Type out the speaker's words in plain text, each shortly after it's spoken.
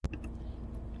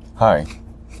Hi,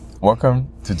 welcome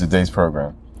to today's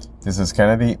program. This is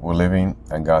Kennedy. We're living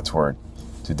on God's Word.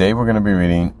 Today we're going to be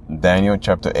reading Daniel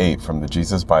chapter 8 from the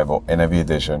Jesus Bible NIV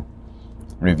edition.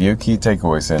 Review key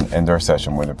takeaways and end our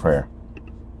session with a prayer.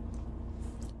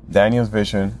 Daniel's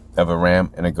vision of a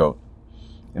ram and a goat.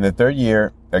 In the third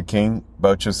year of King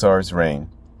Belshazzar's reign,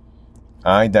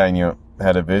 I, Daniel,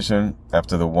 had a vision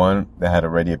after the one that had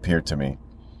already appeared to me.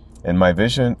 In my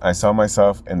vision, I saw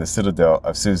myself in the citadel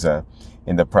of Susa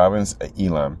in the province of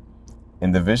Elam.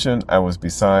 In the vision, I was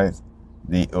beside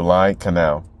the Ulai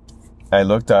Canal. I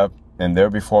looked up, and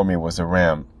there before me was a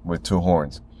ram with two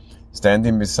horns,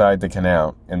 standing beside the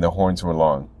canal, and the horns were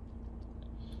long.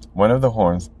 One of the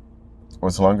horns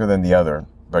was longer than the other,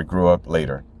 but grew up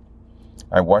later.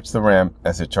 I watched the ram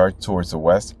as it charged towards the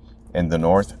west, and the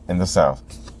north, and the south.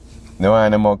 No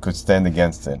animal could stand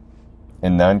against it,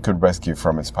 and none could rescue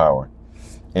from its power.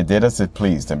 It did as it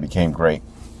pleased and became great.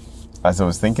 As I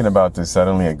was thinking about this,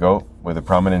 suddenly a goat with a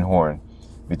prominent horn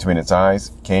between its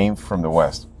eyes came from the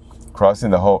west,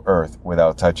 crossing the whole earth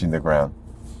without touching the ground.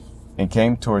 It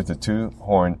came towards the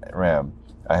two-horned ram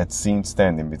I had seen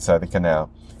standing beside the canal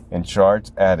and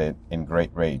charged at it in great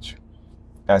rage.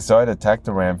 I saw it attack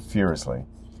the ram furiously,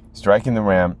 striking the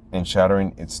ram and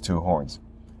shattering its two horns.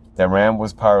 The ram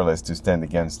was powerless to stand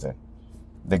against it.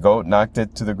 The goat knocked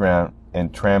it to the ground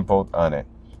and trampled on it,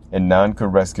 and none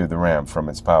could rescue the ram from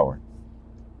its power.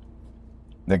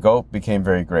 The goat became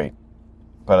very great,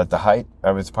 but at the height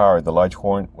of its power the large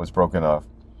horn was broken off,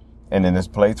 and in its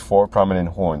place 4 prominent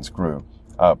horns grew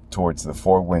up towards the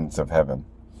 4 winds of heaven.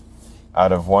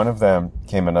 Out of one of them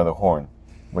came another horn,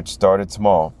 which started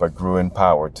small but grew in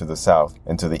power to the south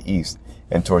and to the east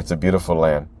and towards the beautiful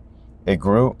land. It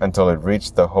grew until it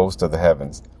reached the host of the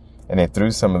heavens, and it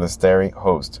threw some of the starry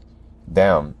host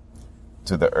down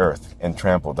to the earth and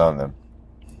trampled on them.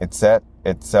 It set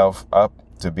itself up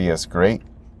to be as great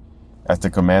as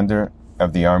the commander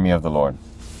of the army of the Lord.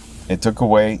 It took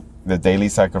away the daily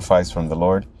sacrifice from the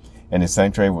Lord, and his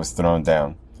sanctuary was thrown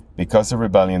down. Because of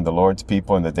rebellion, the Lord's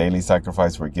people and the daily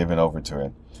sacrifice were given over to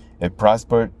it. It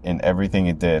prospered in everything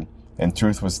it did, and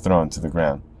truth was thrown to the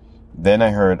ground. Then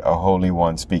I heard a holy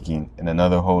one speaking, and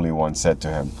another holy one said to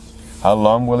him, "How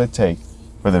long will it take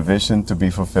for the vision to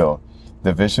be fulfilled,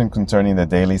 the vision concerning the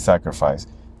daily sacrifice,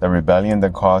 the rebellion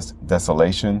that caused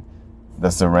desolation, the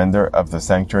surrender of the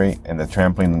sanctuary, and the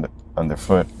trampling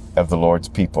underfoot of the Lord's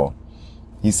people?"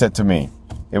 He said to me,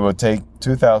 "It will take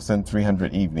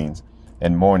 2,300 evenings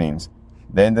and mornings,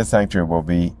 then the sanctuary will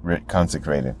be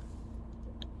consecrated."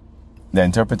 The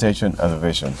interpretation of the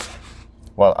vision.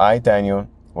 While I, Daniel,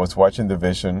 was watching the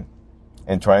vision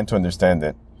and trying to understand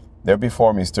it, there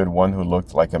before me stood one who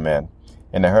looked like a man,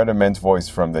 and I heard a man's voice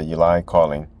from the Ulai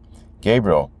calling,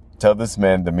 "Gabriel, tell this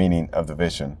man the meaning of the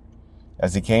vision."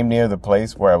 As he came near the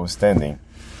place where I was standing,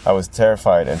 I was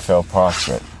terrified and fell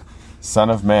prostrate.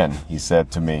 "Son of man," he said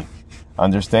to me,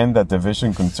 "understand that the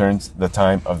vision concerns the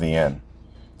time of the end."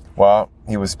 While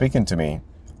he was speaking to me,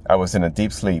 I was in a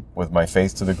deep sleep with my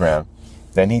face to the ground.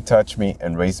 Then he touched me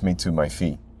and raised me to my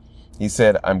feet. He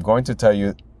said, "I'm going to tell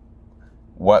you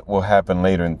what will happen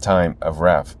later in time of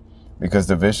wrath, because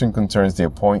the vision concerns the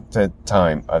appointed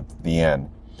time at the end.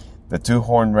 The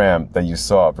two-horned ram that you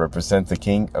saw represents the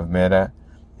king of Media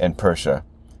and Persia.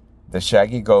 The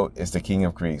shaggy goat is the king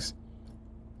of Greece,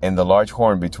 and the large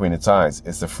horn between its eyes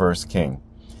is the first king.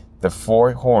 The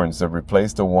 4 horns that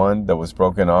replace the one that was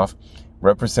broken off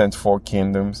represent 4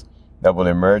 kingdoms that will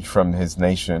emerge from his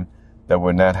nation that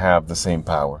will not have the same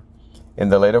power. In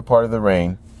the later part of the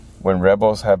reign, when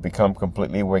rebels have become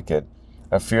completely wicked,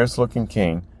 a fierce-looking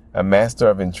king, a master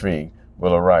of intrigue,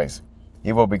 will arise.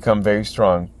 He will become very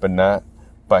strong, but not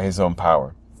by his own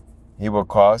power. He will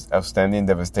cause outstanding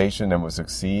devastation and will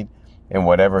succeed in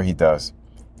whatever he does.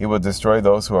 He will destroy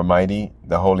those who are mighty,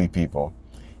 the holy people.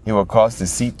 He will cause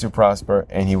deceit to prosper,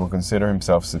 and he will consider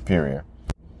himself superior.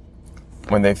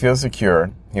 When they feel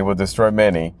secure, he will destroy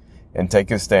many and take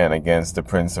his stand against the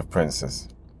Prince of Princes.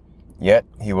 Yet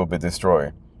he will be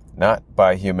destroyed, not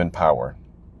by human power.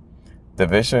 The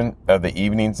vision of the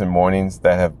evenings and mornings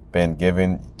that have been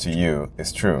given to you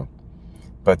is true,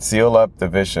 but seal up the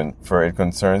vision, for it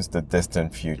concerns the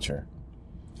distant future.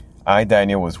 I,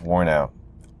 Daniel, was worn out.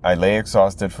 I lay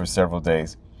exhausted for several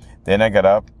days. Then I got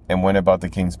up and went about the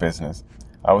king's business.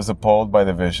 I was appalled by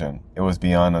the vision. It was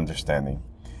beyond understanding.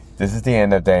 This is the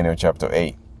end of Daniel chapter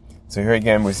 8. So here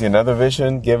again we see another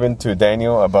vision given to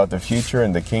Daniel about the future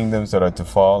and the kingdoms that are to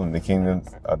fall and the kingdoms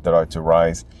that are to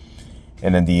rise.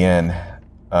 And in the end,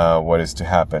 what is to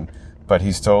happen. But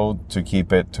he's told to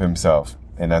keep it to himself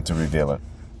and not to reveal it.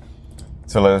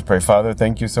 So let us pray. Father,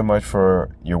 thank you so much for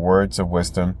your words of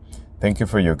wisdom. Thank you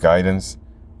for your guidance.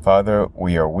 Father,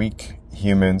 we are weak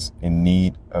humans in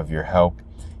need of your help,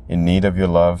 in need of your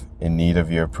love, in need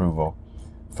of your approval.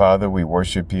 Father, we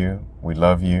worship you. We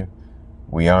love you.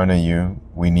 We honor you.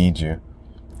 We need you.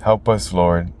 Help us,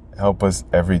 Lord. Help us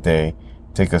every day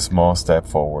take a small step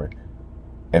forward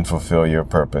and fulfill your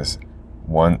purpose,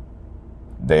 one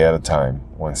day at a time,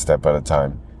 one step at a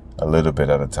time, a little bit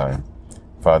at a time.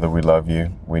 Father, we love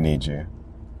you. We need you.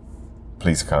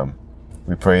 Please come.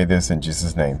 We pray this in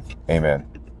Jesus' name. Amen.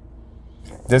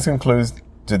 This concludes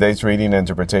today's reading and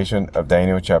interpretation of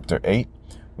Daniel chapter 8.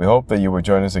 We hope that you will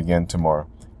join us again tomorrow.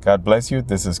 God bless you.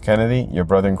 This is Kennedy, your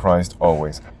brother in Christ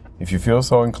always. If you feel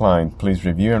so inclined, please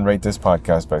review and rate this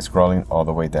podcast by scrolling all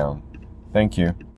the way down. Thank you.